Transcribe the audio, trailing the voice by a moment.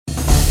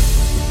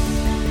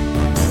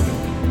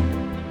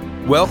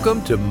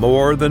Welcome to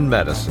More Than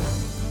Medicine,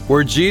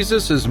 where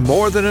Jesus is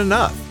more than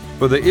enough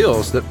for the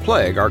ills that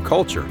plague our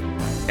culture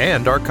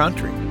and our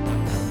country.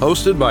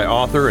 Hosted by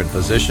author and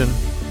physician,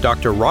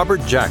 Dr. Robert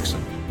Jackson.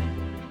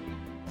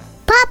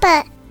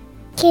 Papa,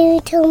 can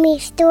you tell me a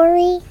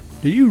story?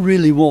 Do you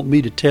really want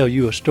me to tell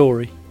you a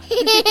story?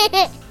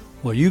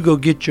 Well, you go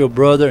get your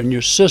brother and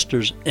your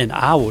sisters, and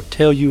I will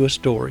tell you a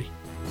story.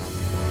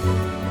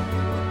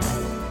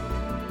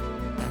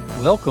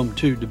 Welcome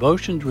to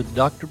Devotions with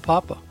Dr.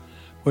 Papa,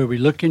 where we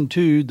look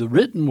into the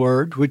written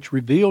word which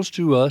reveals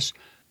to us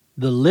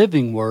the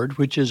living word,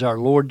 which is our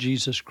Lord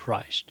Jesus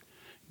Christ.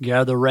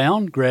 Gather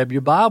around, grab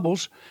your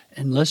Bibles,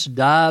 and let's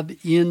dive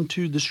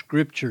into the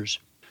Scriptures.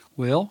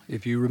 Well,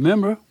 if you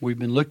remember, we've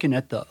been looking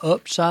at the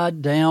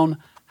upside-down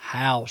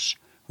house.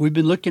 We've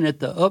been looking at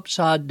the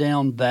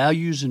upside-down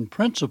values and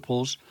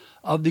principles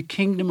of the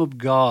kingdom of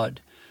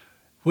God,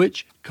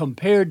 which,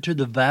 compared to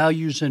the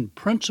values and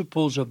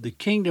principles of the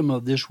kingdom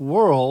of this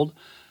world,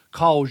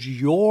 cause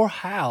your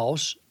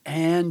house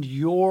and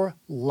your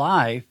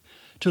life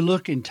to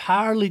look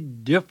entirely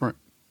different,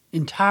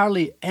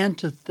 entirely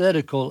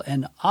antithetical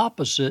and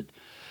opposite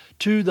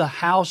to the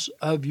house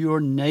of your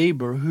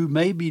neighbor who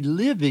may be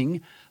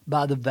living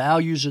by the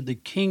values of the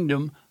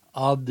kingdom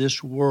of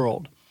this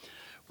world.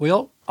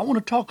 Well, I want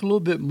to talk a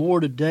little bit more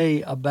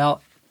today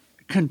about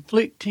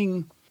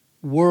conflicting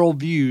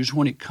worldviews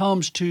when it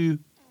comes to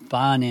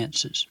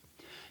finances.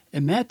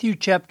 In Matthew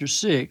chapter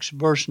 6,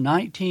 verse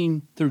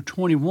 19 through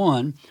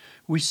 21,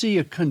 we see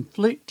a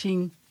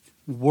conflicting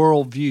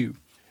worldview.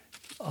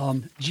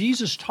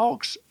 Jesus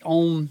talks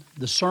on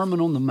the Sermon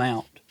on the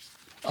Mount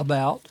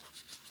about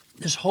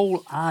this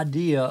whole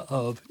idea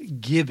of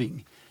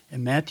giving.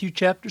 In Matthew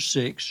chapter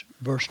 6,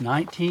 verse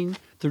 19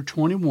 through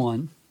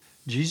 21,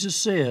 Jesus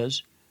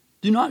says,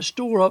 "Do not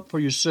store up for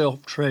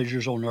yourself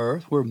treasures on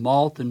earth where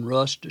moth and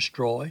rust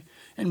destroy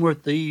and where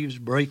thieves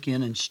break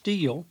in and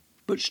steal,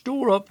 but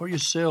store up for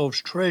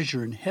yourselves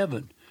treasure in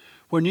heaven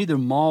where neither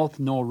moth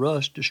nor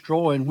rust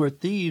destroy and where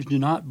thieves do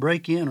not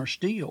break in or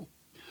steal.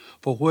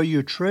 For where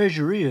your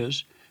treasure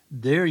is,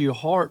 there your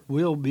heart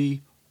will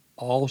be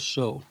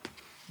also."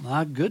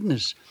 My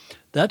goodness,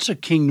 that's a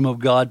kingdom of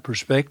God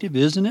perspective,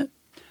 isn't it?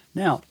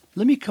 Now,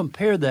 let me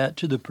compare that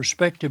to the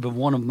perspective of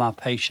one of my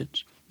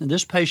patients. And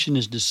this patient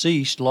is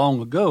deceased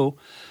long ago,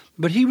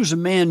 but he was a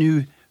man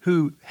who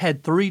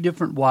had 3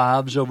 different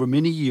wives over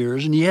many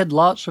years, and he had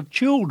lots of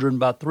children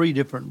by 3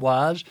 different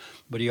wives,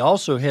 but he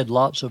also had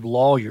lots of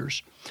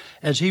lawyers,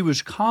 as he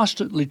was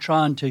constantly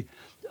trying to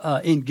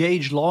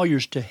engage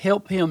lawyers to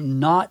help him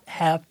not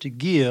have to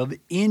give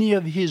any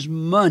of his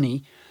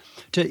money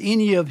to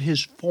any of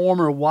his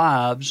former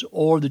wives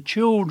or the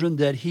children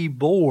that he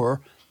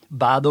bore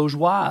by those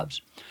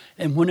wives.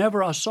 And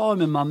whenever I saw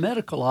him in my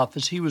medical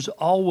office, he was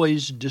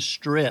always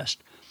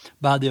distressed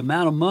by the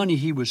amount of money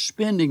he was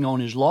spending on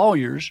his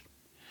lawyers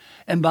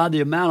and by the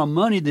amount of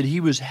money that he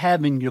was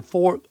having to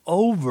fork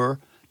over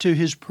to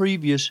his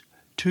previous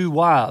 2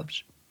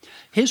 wives.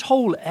 His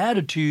whole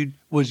attitude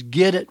was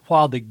get it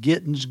while the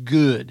getting's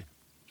good.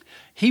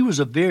 He was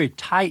a very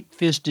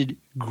tight-fisted,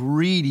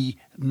 greedy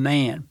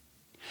man.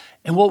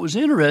 And what was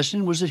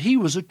interesting was that he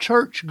was a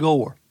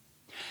churchgoer.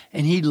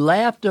 And he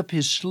laughed up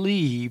his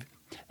sleeve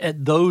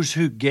at those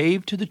who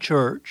gave to the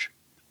church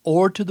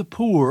or to the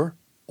poor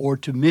or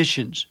to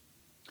missions.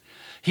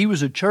 He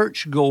was a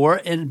churchgoer,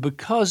 and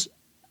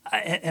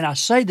I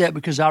say that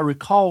because I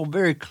recall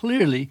very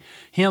clearly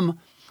him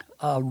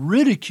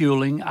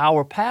ridiculing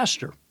our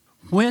pastor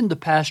when the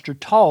pastor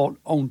taught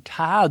on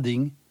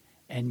tithing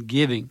and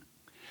giving.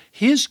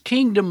 His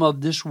kingdom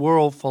of this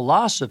world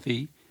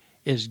philosophy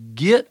is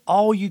get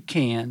all you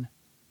can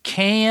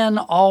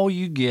all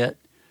you get,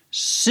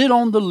 sit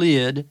on the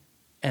lid,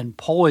 and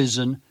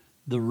poison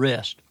the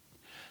rest.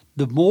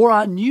 The more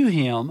I knew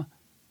him,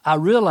 I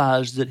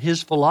realized that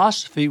his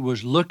philosophy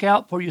was look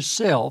out for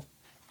yourself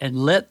and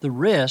let the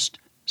rest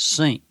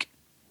sink.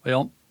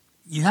 Well,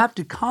 you have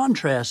to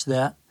contrast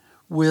that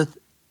with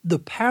the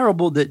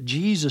parable that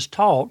Jesus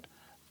taught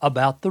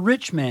about the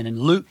rich man in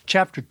Luke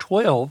chapter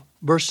 12,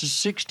 verses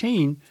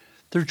 16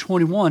 through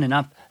 21. And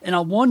I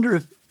wonder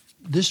if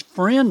this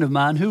friend of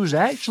mine, who was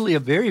actually a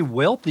very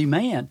wealthy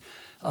man,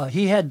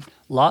 he had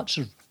lots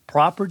of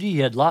property, he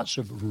had lots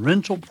of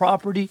rental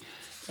property,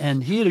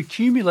 and he had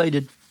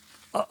accumulated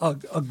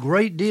a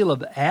great deal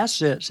of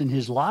assets in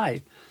his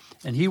life,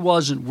 and he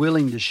wasn't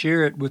willing to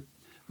share it with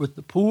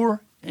the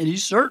poor, and he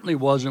certainly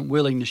wasn't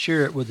willing to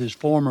share it with his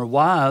former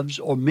wives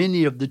or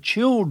many of the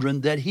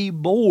children that he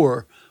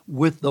bore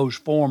with those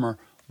former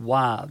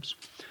wives.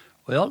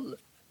 Well,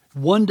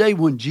 one day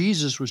when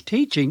Jesus was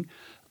teaching,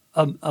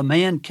 a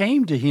man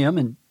came to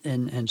him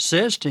and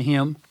says to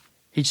him,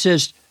 he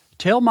says,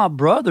 "Tell my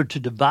brother to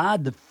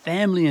divide the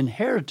family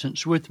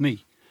inheritance with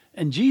me."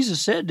 And Jesus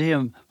said to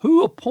him,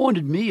 "Who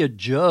appointed me a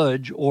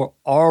judge or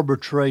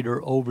arbitrator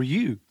over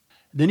you?"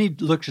 Then he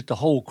looks at the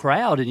whole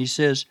crowd and he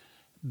says,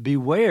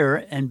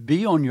 "Beware and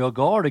be on your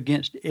guard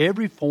against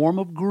every form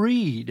of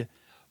greed,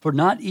 for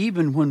not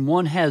even when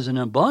one has an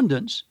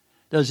abundance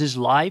Does his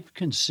life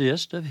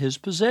consist of his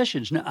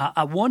possessions? Now,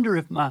 I wonder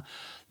if my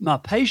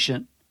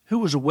patient, who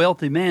was a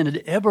wealthy man, had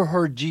ever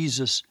heard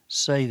Jesus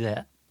say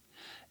that.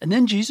 And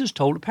then Jesus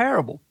told a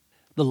parable.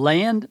 The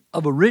land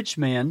of a rich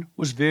man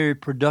was very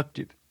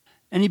productive.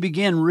 And he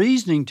began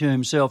reasoning to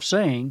himself,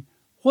 saying,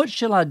 "What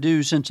shall I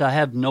do, since I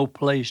have no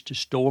place to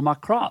store my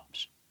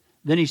crops?"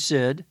 Then he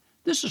said,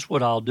 "This is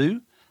what I'll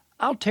do.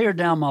 I'll tear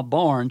down my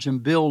barns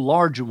and build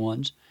larger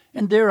ones,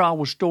 and there I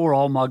will store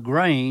all my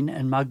grain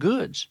and my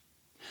goods.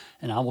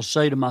 And I will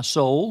say to my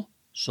soul,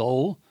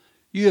 'Soul,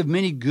 you have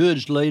many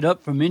goods laid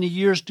up for many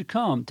years to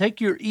come. Take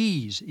your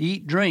ease,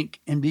 eat, drink,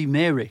 and be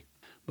merry.'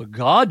 But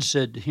God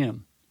said to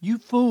him, 'You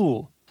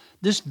fool,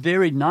 this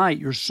very night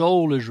your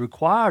soul is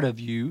required of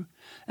you,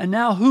 and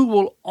now who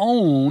will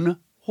own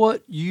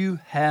what you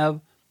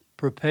have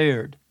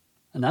prepared?'"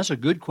 And that's a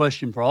good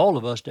question for all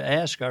of us to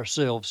ask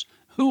ourselves.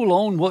 Who will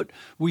own what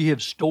we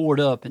have stored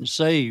up and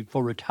saved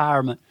for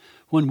retirement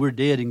when we're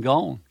dead and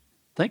gone?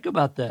 Think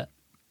about that.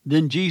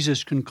 Then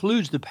Jesus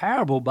concludes the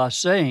parable by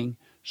saying,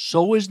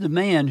 "So is the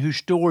man who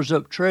stores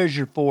up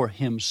treasure for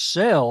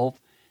himself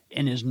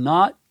and is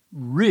not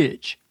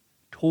rich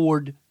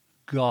toward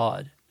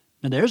God."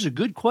 Now there's a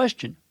good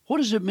question. What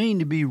does it mean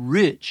to be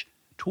rich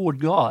toward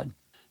God?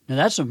 Now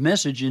that's a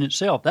message in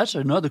itself. That's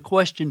another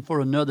question for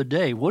another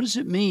day. What does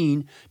it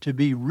mean to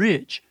be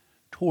rich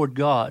toward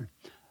God?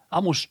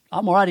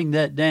 I'm writing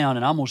that down,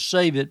 and I'm going to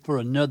save it for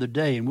another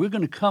day. And we're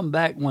going to come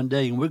back one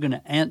day, and we're going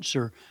to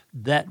answer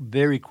that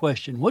very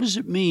question. What does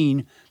it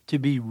mean to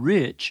be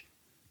rich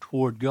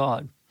toward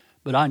God?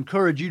 But I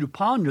encourage you to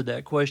ponder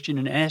that question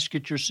and ask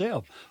it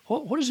yourself.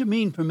 What does it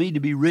mean for me to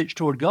be rich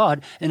toward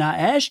God? And I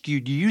ask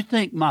you, do you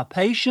think my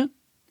patient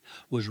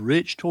was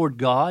rich toward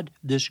God,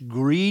 this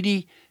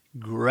greedy,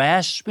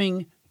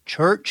 grasping,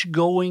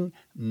 church-going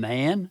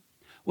man?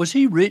 Was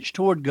he rich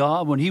toward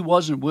God when he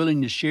wasn't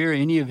willing to share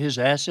any of his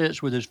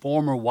assets with his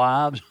former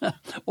wives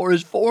or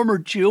his former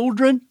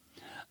children?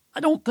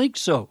 I don't think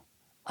so.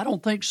 I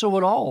don't think so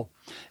at all.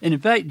 And in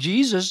fact,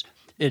 Jesus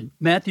in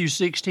Matthew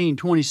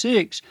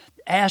 16:26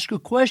 asked a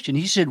question.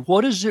 He said,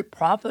 "What does it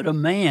profit a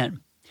man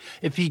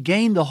if he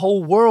gain the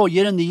whole world,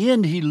 yet in the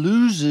end he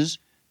loses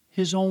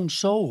his own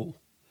soul?"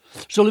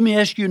 So let me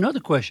ask you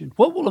another question.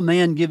 What will a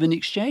man give in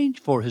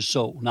exchange for his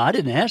soul? Now, I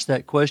didn't ask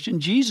that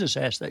question. Jesus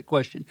asked that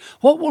question.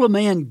 What will a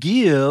man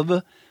give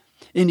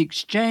in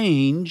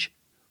exchange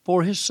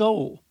for his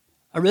soul?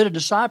 I read a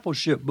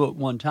discipleship book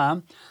one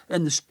time,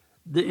 and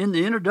in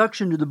the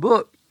introduction to the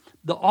book,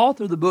 the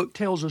author of the book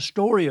tells a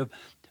story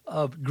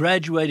of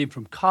graduating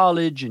from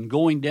college and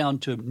going down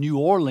to New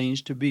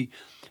Orleans to be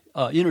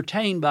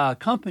entertained by a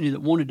company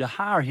that wanted to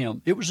hire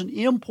him. It was an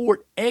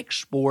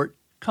import-export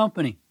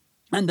company.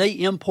 And they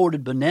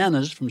imported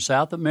bananas from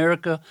South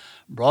America,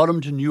 brought them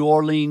to New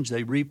Orleans,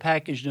 they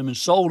repackaged them and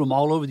sold them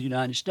all over the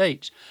United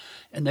States.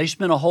 And they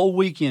spent a whole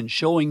weekend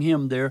showing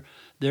him their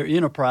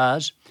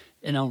enterprise.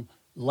 And on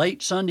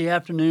late Sunday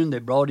afternoon, they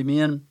brought him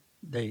in.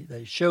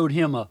 They showed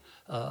him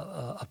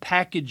a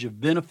package of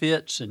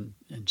benefits and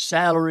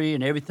salary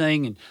and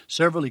everything, and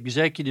several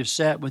executives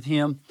sat with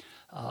him.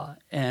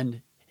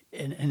 And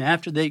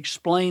after they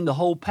explained the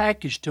whole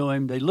package to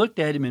him, they looked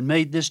at him and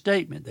made this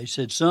statement. They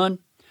said, "Son,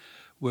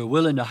 we're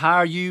willing to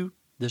hire you.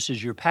 This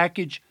is your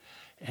package."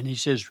 And he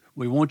says,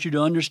 "We want you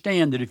to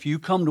understand that if you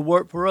come to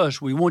work for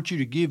us, we want you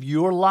to give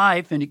your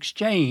life in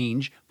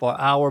exchange for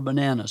our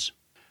bananas."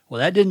 Well,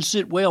 that didn't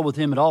sit well with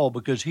him at all,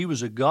 because he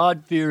was a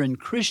God-fearing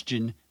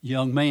Christian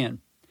young man.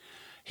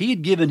 He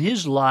had given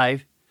his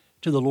life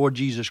to the Lord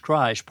Jesus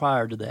Christ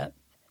prior to that.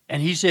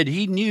 And he said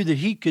he knew that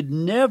he could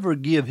never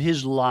give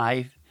his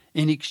life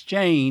in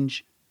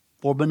exchange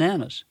for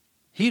bananas.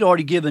 He'd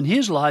already given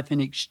his life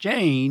in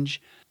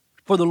exchange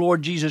for the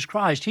Lord Jesus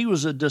Christ. He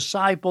was a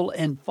disciple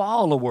and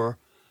follower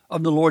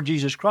of the Lord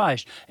Jesus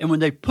Christ. And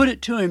when they put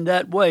it to him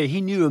that way,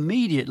 he knew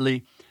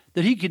immediately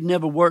that he could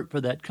never work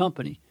for that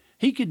company.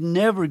 He could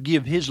never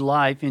give his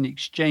life in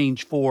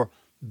exchange for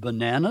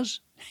bananas.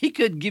 He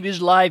couldn't give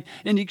his life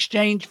in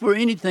exchange for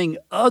anything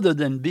other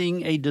than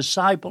being a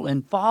disciple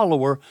and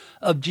follower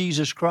of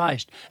Jesus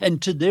Christ.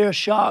 And to their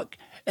shock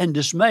and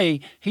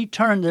dismay, he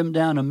turned them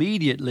down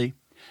immediately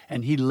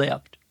and he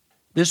left.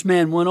 This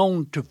man went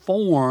on to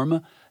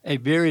form a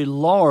very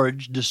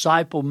large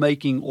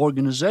disciple-making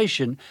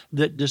organization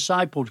that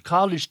discipled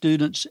college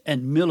students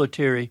and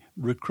military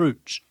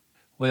recruits.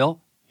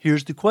 Well,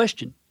 here's the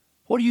question.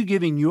 What are you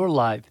giving your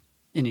life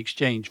in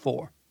exchange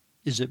for?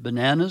 Is it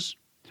bananas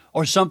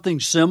or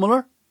something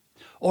similar?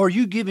 Or are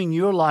you giving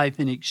your life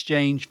in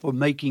exchange for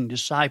making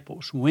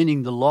disciples,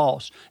 winning the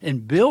lost,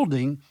 and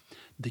building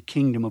the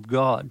kingdom of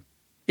God?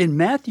 In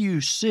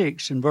Matthew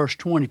 6 and verse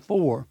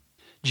 24,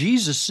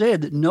 Jesus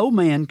said that no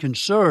man can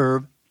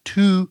serve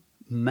two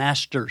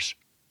masters.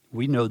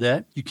 We know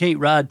that. You can't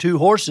ride two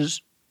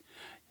horses.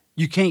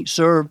 You can't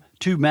serve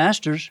two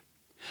masters.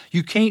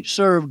 You can't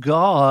serve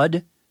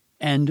God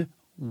and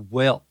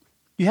wealth.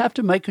 You have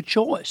to make a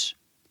choice.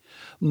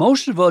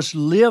 Most of us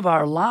live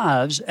our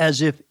lives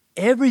as if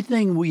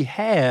everything we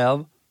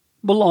have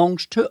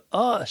belongs to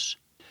us.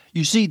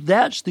 You see,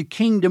 that's the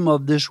kingdom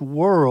of this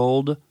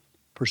world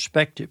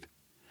perspective.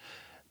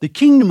 The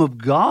kingdom of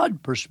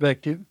God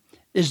perspective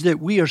is that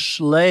we are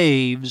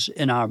slaves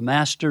in our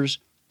master's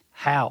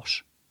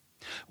house.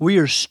 We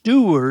are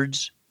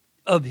stewards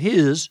of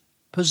his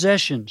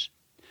possessions.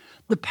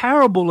 The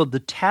parable of the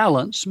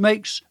talents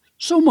makes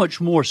so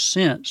much more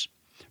sense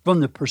from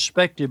the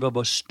perspective of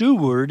a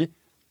steward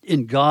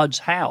in God's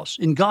house,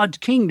 in God's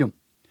kingdom.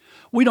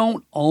 We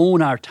don't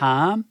own our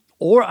time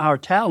or our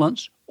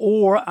talents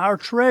or our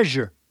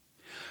treasure.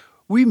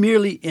 We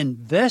merely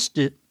invest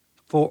it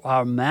for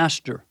our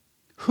master,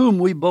 whom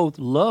we both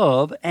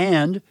love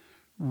and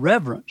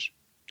reverence.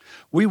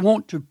 We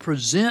want to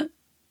present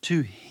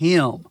to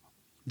him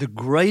the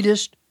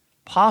greatest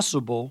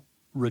possible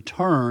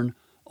return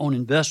on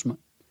investment.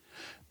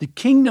 The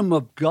kingdom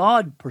of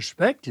God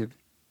perspective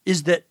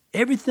is that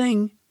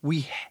everything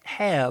we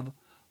have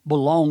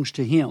belongs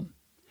to him.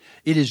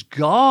 It is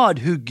God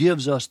who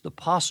gives us the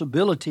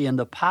possibility and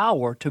the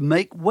power to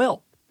make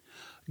wealth.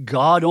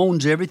 God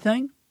owns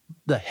everything,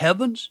 the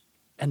heavens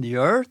and the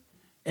earth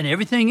and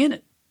everything in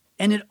it.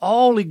 And it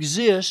all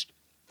exists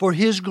for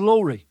his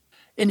glory.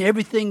 And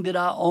everything that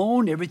I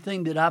own,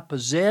 everything that I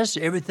possess,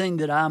 everything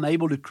that I'm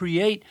able to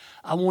create,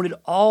 I want it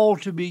all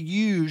to be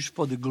used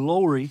for the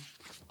glory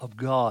of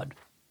God.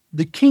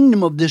 The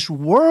kingdom of this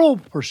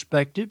world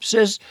perspective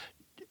says,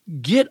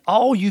 get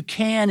all you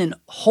can and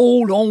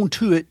hold on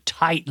to it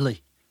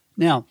tightly.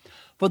 Now,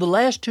 for the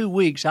last 2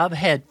 weeks, I've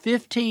had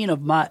 15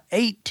 of my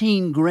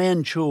 18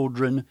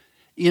 grandchildren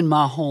in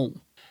my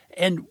home.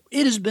 And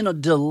it has been a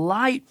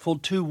delightful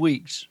 2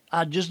 weeks.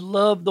 I just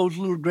love those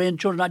little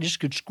grandchildren. I just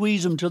could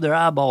squeeze them till their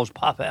eyeballs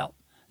pop out.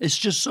 It's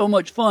just so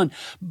much fun.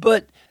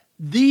 But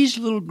these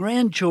little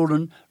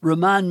grandchildren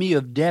remind me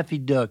of Daffy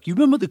Duck. You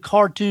remember the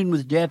cartoon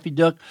with Daffy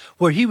Duck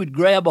where he would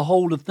grab a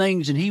hold of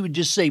things and he would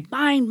just say,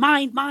 mine,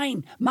 mine,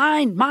 mine,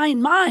 mine,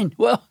 mine, mine.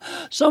 Well,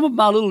 some of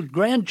my little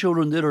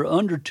grandchildren that are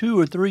under 2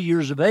 or 3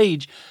 years of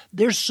age,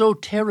 they're so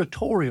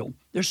territorial.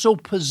 They're so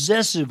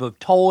possessive of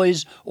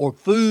toys or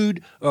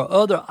food or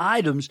other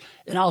items,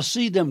 and I'll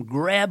see them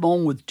grab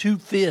on with 2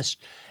 fists,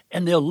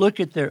 and they'll look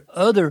at their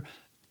other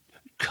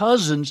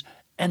cousins,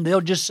 and they'll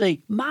just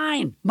say,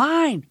 mine,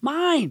 mine,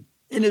 mine.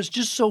 And it's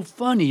just so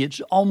funny. It's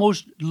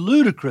almost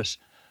ludicrous.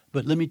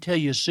 But let me tell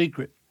you a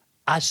secret.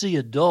 I see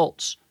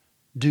adults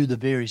do the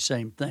very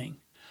same thing.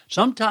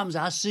 Sometimes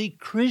I see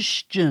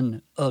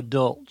Christian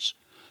adults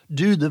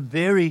do the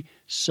very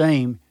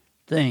same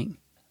thing.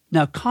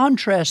 Now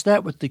contrast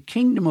that with the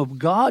kingdom of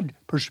God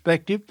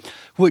perspective,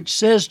 which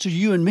says to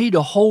you and me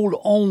to hold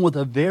on with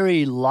a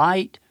very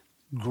light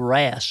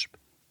grasp,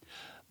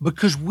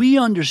 because we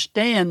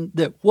understand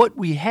that what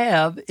we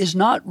have is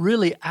not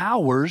really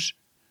ours,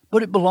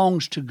 but it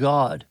belongs to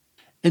God.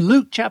 In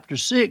Luke chapter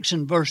 6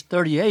 and verse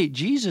 38,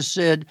 Jesus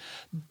said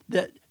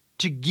that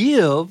to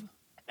give,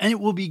 and it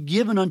will be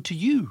given unto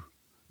you,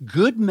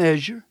 good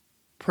measure,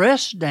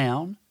 pressed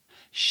down,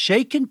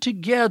 shaken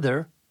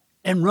together,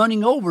 and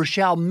running over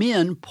shall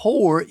men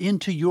pour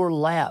into your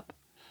lap.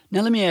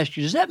 Now let me ask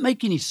you, does that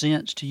make any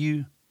sense to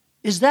you?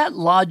 Is that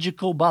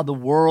logical by the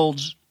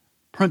world's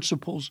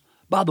principles,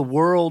 by the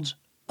world's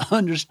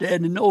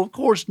understanding? No, of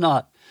course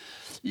not.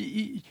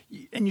 And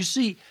you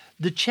see,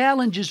 the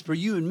challenge is for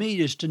you and me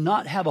is to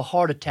not have a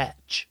heart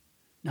attach.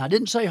 Now, I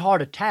didn't say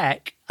heart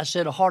attack. I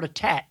said a heart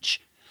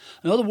attach.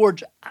 In other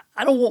words,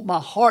 I don't want my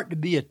heart to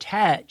be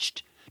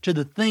attached to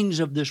the things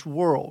of this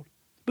world,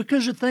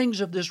 because the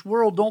things of this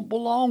world don't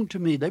belong to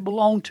me. They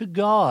belong to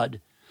God.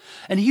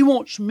 And He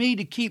wants me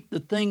to keep the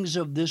things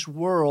of this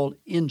world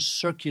in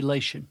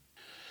circulation.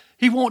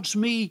 He wants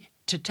me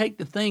to take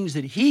the things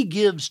that He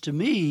gives to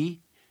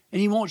me, and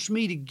He wants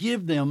me to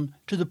give them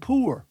to the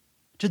poor,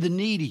 to the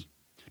needy,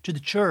 to the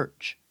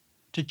church,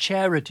 to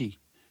charity,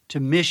 to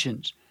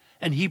missions.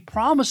 And He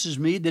promises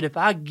me that if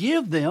I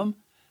give them,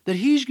 that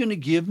He's going to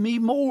give me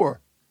more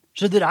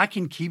so that I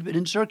can keep it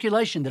in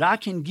circulation, that I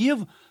can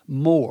give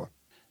more.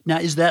 Now,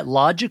 is that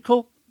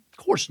logical?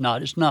 Of course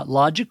not. It's not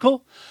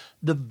logical.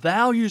 The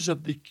values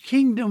of the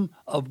kingdom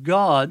of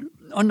God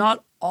are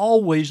not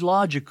always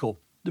logical.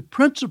 The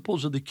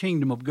principles of the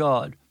kingdom of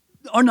God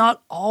are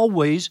not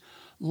always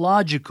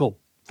logical.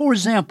 For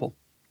example,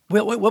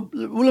 well,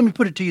 let me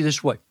put it to you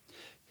this way.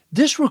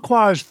 This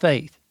requires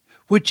faith,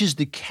 which is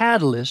the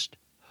catalyst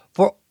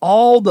for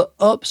all the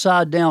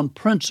upside-down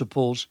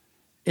principles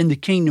in the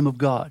kingdom of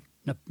God.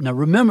 Now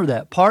remember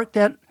that. Park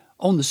that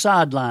on the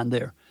sideline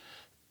there,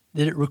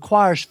 that it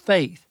requires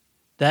faith.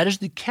 That is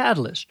the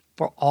catalyst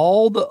for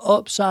all the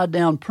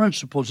upside-down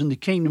principles in the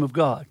kingdom of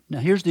God. Now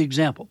here's the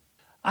example.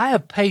 I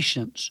have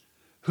patients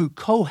who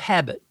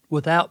cohabit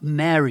without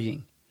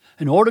marrying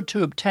in order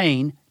to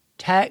obtain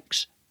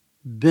tax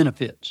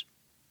benefits.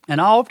 And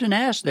I often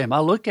ask them, I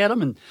look at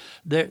them and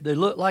they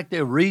look like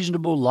they're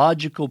reasonable,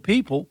 logical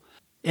people.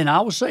 And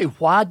I will say,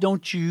 why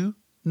don't you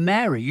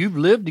marry? You've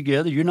lived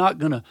together. You're not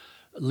going to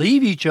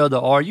leave each other,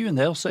 are you? And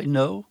they'll say,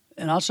 no.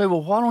 And I'll say,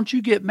 well, why don't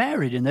you get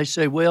married? And they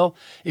say, well,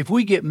 if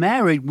we get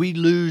married, we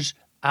lose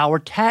our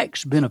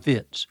tax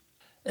benefits.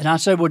 And I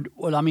said,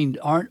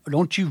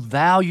 don't you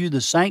value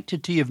the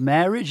sanctity of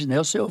marriage? And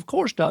they'll say, of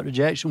course, Dr.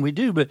 Jackson, we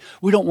do, but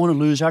we don't want to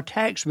lose our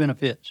tax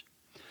benefits.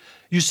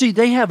 You see,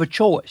 they have a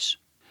choice.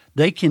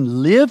 They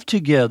can live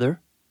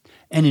together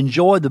and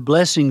enjoy the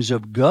blessings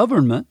of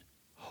government,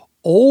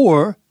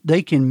 or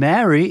they can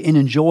marry and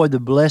enjoy the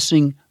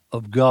blessing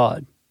of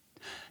God.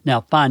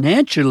 Now,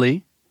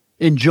 financially,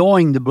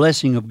 enjoying the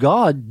blessing of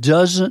God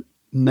doesn't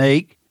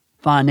make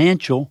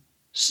financial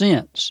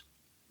sense.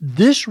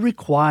 This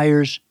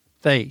requires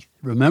faith.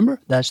 Remember,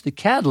 that's the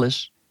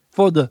catalyst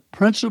for the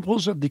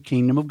principles of the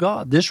kingdom of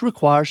God. This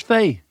requires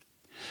faith.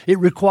 It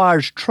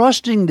requires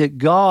trusting that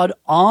God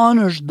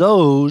honors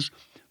those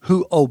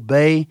who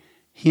obey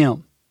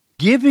Him.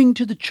 Giving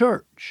to the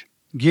church,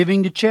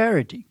 giving to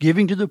charity,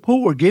 giving to the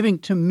poor, giving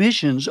to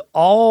missions,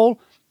 all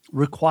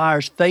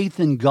requires faith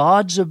in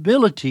God's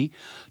ability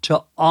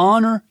to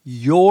honor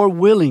your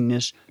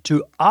willingness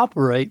to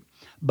operate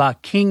by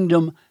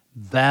kingdom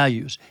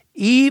values,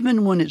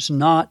 even when it's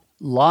not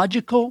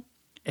logical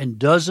and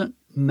doesn't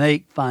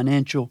make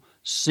financial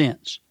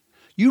sense.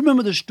 You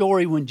remember the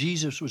story when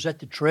Jesus was at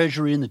the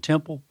treasury in the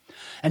temple,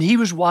 and he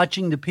was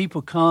watching the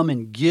people come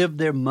and give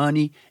their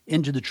money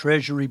into the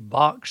treasury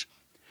box,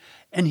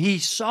 and he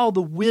saw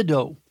the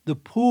widow, the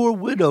poor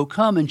widow,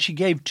 come, and she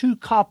gave 2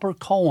 copper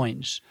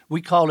coins.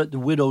 We call it the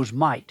widow's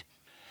mite.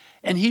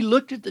 And he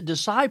looked at the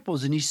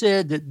disciples and he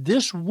said that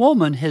this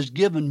woman has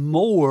given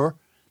more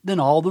than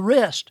all the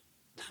rest.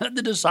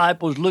 The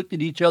disciples looked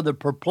at each other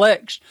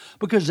perplexed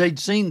because they'd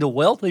seen the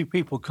wealthy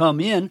people come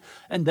in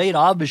and they'd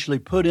obviously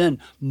put in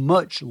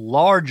much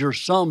larger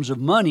sums of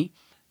money.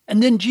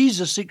 And then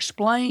Jesus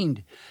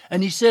explained,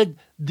 and he said,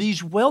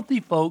 these wealthy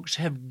folks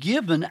have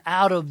given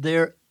out of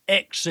their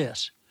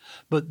excess,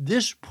 but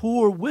this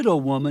poor widow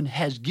woman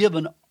has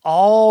given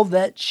all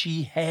that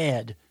she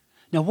had.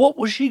 Now, what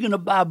was she going to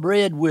buy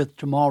bread with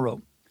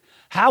tomorrow?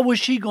 How was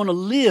she going to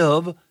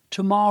live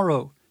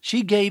tomorrow?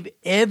 She gave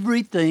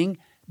everything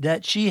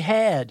that she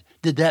had.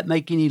 Did that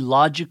make any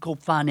logical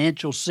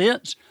financial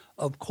sense?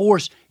 Of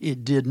course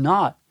it did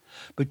not.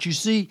 But you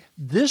see,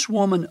 this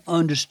woman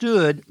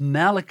understood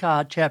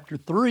Malachi chapter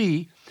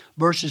 3,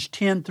 verses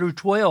 10 through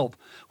 12,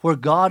 where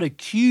God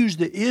accused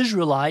the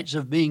Israelites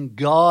of being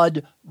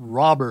God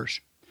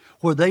robbers,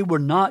 where they were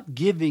not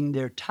giving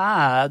their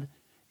tithe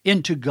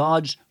into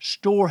God's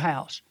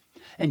storehouse.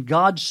 And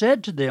God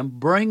said to them,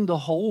 bring the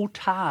whole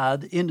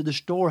tithe into the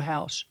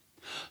storehouse,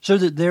 so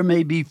that there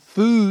may be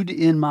food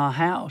in my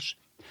house.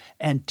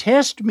 And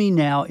test me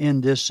now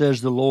in this,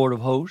 says the Lord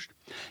of hosts,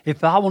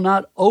 if I will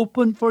not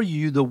open for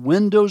you the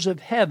windows of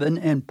heaven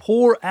and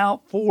pour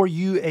out for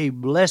you a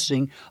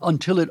blessing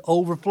until it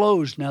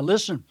overflows. Now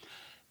listen,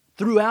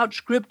 throughout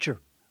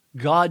Scripture,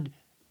 God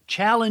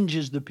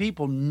challenges the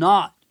people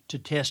not to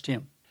test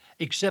Him,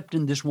 except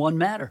in this one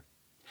matter.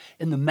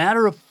 In the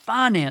matter of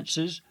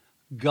finances,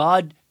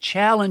 God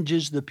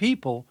challenges the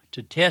people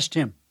to test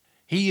Him.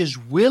 He is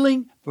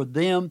willing for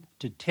them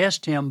to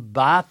test Him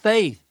by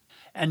faith.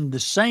 And the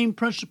same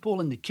principle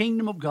in the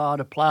kingdom of God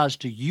applies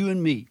to you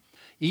and me.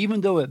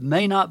 Even though it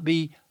may not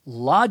be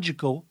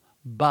logical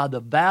by the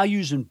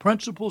values and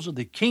principles of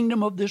the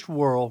kingdom of this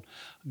world,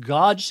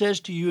 God says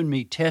to you and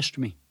me, test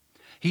me.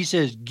 He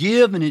says,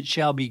 give and it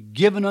shall be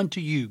given unto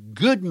you.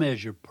 Good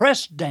measure,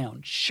 pressed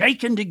down,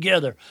 shaken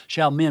together,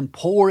 shall men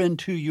pour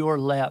into your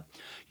lap.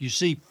 You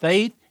see,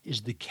 faith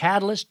is the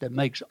catalyst that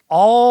makes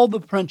all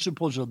the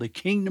principles of the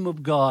kingdom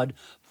of God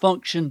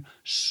function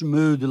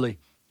smoothly.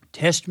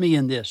 Test me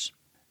in this,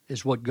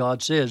 is what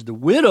God says. The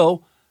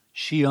widow,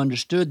 she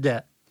understood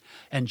that,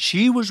 and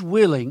she was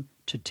willing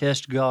to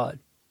test God.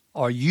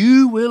 Are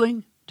you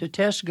willing to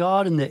test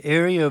God in the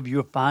area of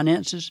your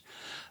finances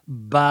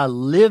by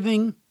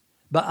living,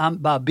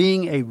 by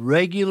being a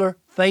regular,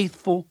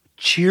 faithful,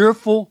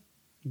 cheerful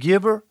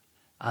giver?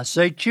 I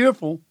say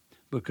cheerful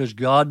because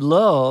God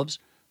loves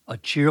a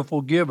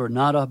cheerful giver,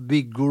 not a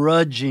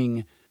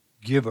begrudging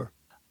giver.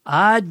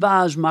 I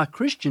advise my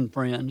Christian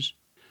friends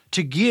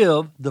to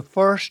give the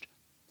first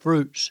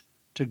fruits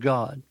to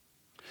God.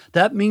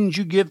 That means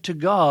you give to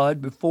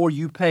God before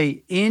you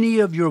pay any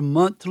of your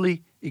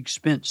monthly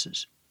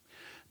expenses.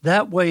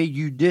 That way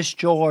you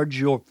discharge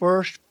your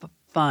first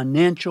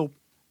financial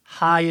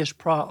highest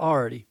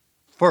priority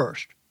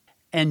first,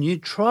 and you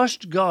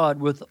trust God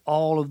with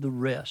all of the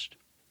rest.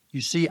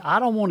 You see, I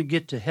don't want to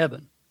get to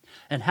heaven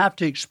and have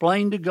to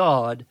explain to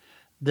God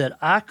that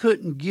I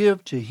couldn't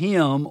give to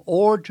Him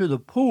or to the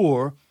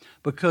poor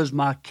because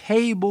my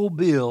cable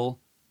bill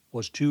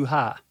was too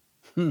high.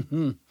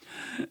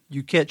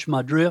 You catch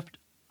my drift?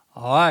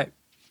 All right.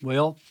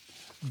 Well,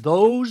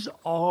 those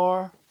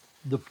are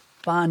the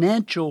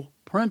financial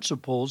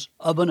principles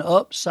of an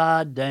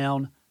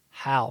upside-down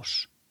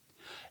house.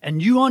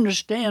 And you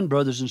understand,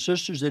 brothers and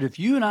sisters, that if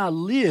you and I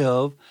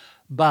live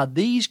by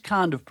these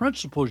kind of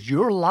principles,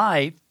 your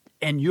life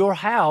and your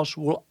house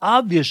will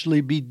obviously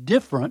be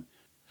different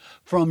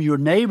from your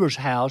neighbor's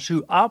house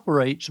who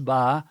operates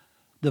by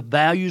the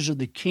values of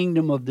the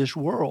kingdom of this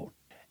world.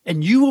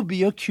 And you will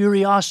be a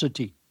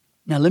curiosity.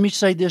 Now, let me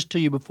say this to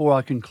you before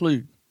I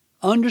conclude.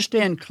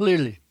 Understand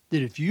clearly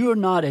that if you are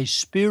not a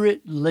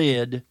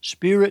Spirit-led,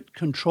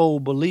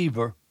 Spirit-controlled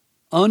believer,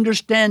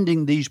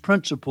 understanding these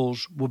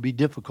principles will be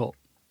difficult.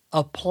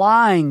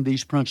 Applying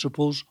these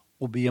principles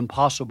will be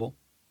impossible.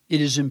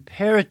 It is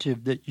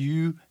imperative that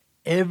you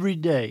every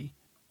day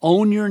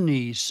on your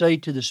knees say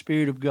to the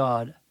Spirit of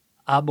God,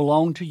 I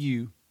belong to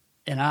you,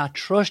 and I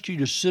trust you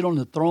to sit on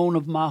the throne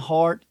of my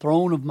heart,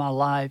 throne of my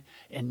life,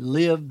 and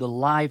live the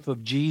life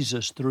of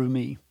Jesus through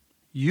me.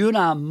 You and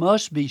I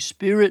must be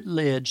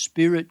Spirit-led,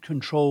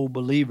 Spirit-controlled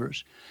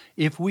believers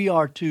if we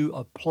are to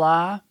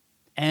apply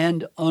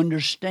and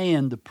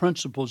understand the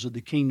principles of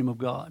the kingdom of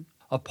God.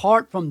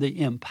 Apart from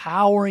the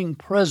empowering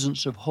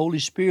presence of Holy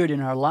Spirit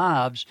in our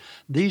lives,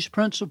 these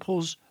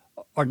principles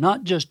are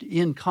not just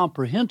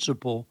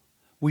incomprehensible,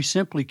 we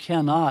simply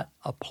cannot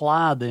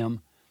apply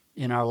them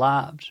in our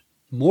lives.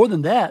 More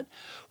than that,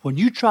 when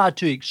you try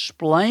to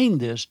explain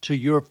this to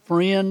your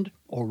friend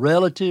or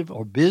relative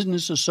or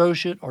business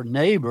associate or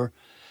neighbor,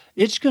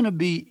 it's going to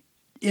be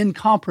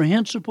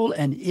incomprehensible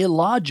and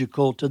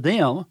illogical to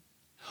them.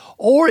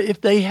 Or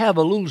if they have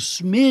a little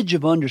smidge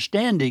of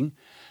understanding,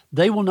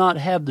 they will not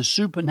have the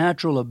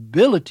supernatural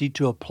ability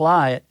to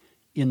apply it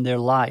in their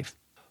life.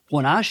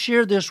 When I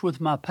share this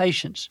with my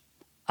patients,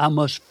 I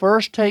must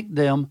first take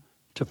them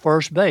to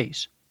first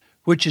base,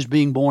 which is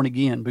being born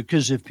again.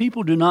 Because if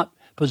people do not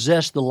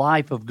possess the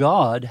life of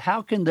God,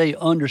 how can they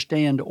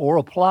understand or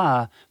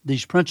apply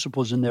these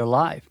principles in their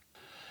life?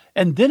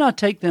 And then I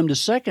take them to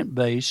second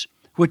base,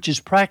 which is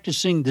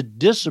practicing the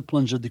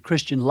disciplines of the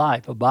Christian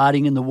life,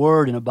 abiding in the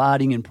Word and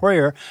abiding in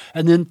prayer.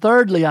 And then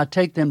thirdly, I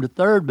take them to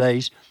third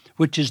base,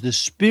 which is the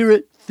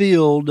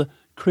Spirit-filled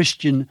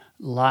Christian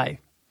life.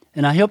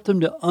 And I help them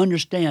to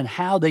understand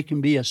how they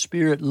can be a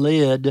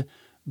Spirit-led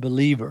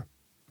believer.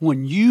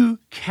 When you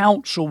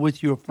counsel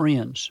with your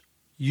friends,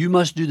 you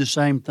must do the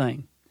same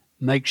thing.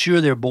 Make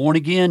sure they're born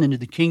again into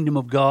the kingdom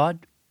of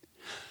God.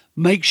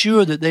 Make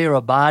sure that they are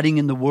abiding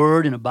in the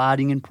Word and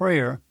abiding in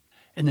prayer,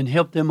 and then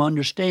help them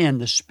understand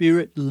the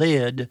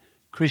Spirit-led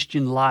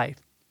Christian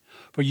life.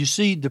 For you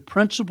see, the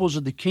principles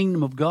of the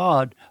kingdom of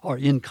God are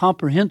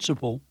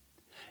incomprehensible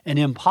and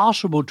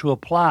impossible to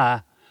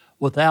apply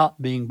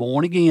without being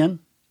born again,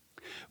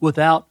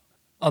 without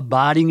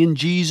abiding in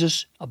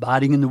Jesus,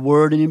 abiding in the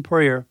Word and in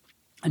prayer,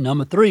 and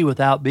number three,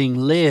 without being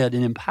led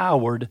and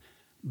empowered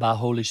by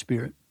Holy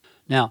Spirit.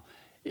 Now,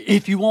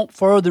 if you want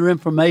further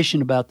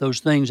information about those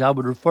things, I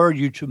would refer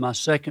you to my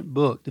second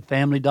book, The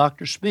Family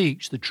Doctor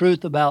Speaks, The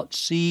Truth About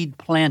Seed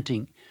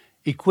Planting,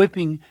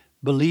 Equipping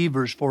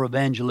Believers for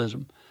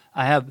Evangelism.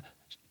 I have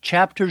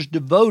chapters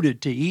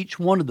devoted to each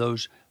one of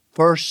those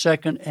first,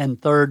 second,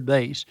 and third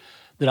base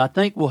that I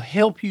think will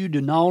help you to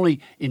not only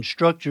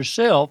instruct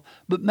yourself,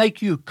 but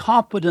make you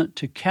competent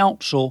to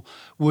counsel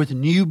with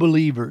new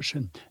believers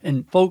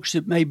and folks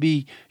that may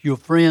be your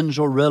friends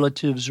or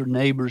relatives or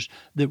neighbors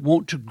that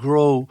want to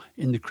grow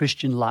in the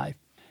Christian life.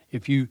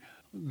 If you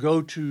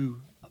go to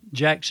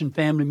Jackson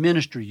Family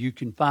Ministry, you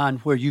can find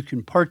where you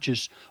can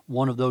purchase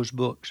one of those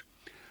books.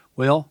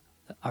 Well,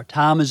 our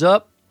time is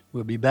up.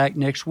 We'll be back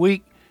next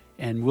week,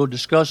 and we'll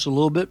discuss a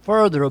little bit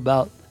further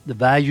about the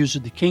values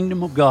of the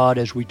kingdom of God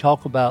as we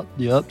talk about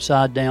the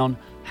upside-down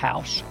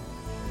house.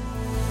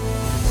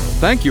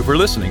 Thank you for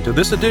listening to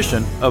this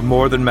edition of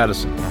More Than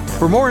Medicine.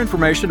 For more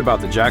information about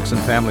the Jackson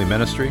Family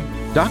Ministry,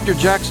 Dr.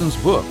 Jackson's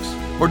books,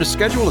 or to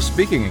schedule a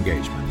speaking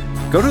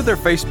engagement, go to their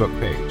Facebook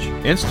page,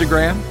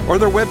 Instagram, or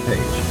their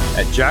webpage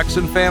at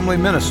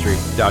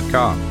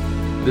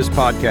jacksonfamilyministry.com. This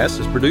podcast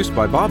is produced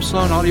by Bob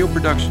Sloan Audio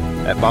Production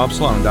at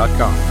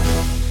bobsloan.com.